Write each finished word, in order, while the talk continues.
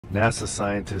NASA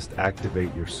scientists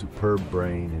activate your superb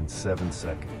brain in 7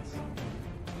 seconds.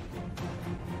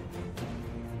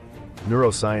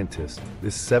 Neuroscientist,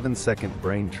 this 7-second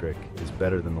brain trick is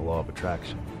better than the law of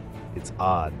attraction. It's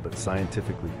odd, but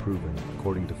scientifically proven,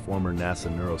 according to former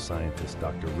NASA neuroscientist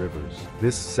Dr. Rivers.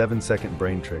 This 7-second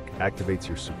brain trick activates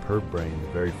your superb brain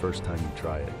the very first time you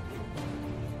try it.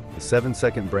 The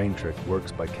 7-second brain trick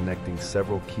works by connecting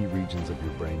several key regions of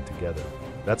your brain together.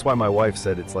 That's why my wife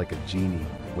said it's like a genie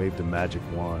waved a magic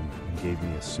wand and gave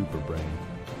me a super brain.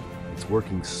 It's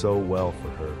working so well for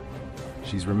her.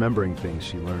 She's remembering things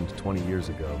she learned 20 years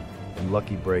ago, and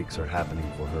lucky breaks are happening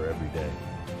for her every day.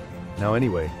 Now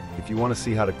anyway, if you want to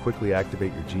see how to quickly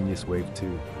activate your Genius Wave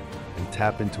 2 and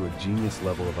tap into a genius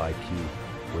level of IQ,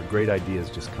 where great ideas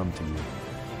just come to you,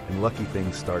 and lucky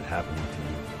things start happening to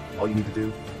you, all you need to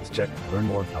do is check Learn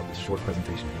More out this short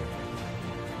presentation here.